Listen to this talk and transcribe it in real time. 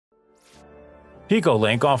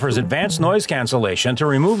PicoLink offers advanced noise cancellation to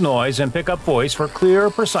remove noise and pick up voice for clear,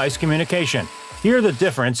 precise communication. Hear the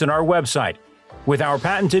difference in our website. With our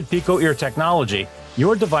patented PicoEar technology,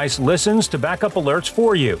 your device listens to backup alerts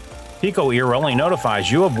for you. PicoEar only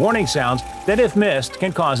notifies you of warning sounds that, if missed,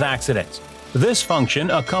 can cause accidents. This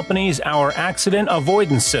function accompanies our accident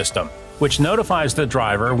avoidance system, which notifies the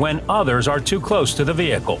driver when others are too close to the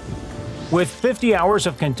vehicle. With 50 hours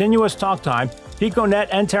of continuous talk time, PicoNet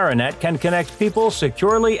and TerraNet can connect people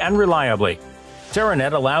securely and reliably.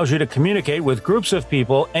 TerraNet allows you to communicate with groups of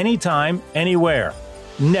people anytime, anywhere.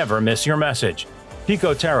 Never miss your message.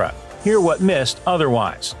 Picotera. Hear what missed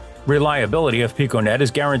otherwise. Reliability of PicoNet is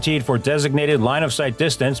guaranteed for designated line-of-sight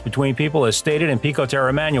distance between people as stated in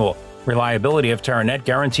Picotera manual. Reliability of TerraNet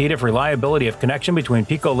guaranteed if reliability of connection between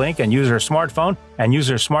PicoLink and user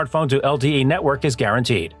smartphone to LTE network is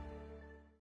guaranteed.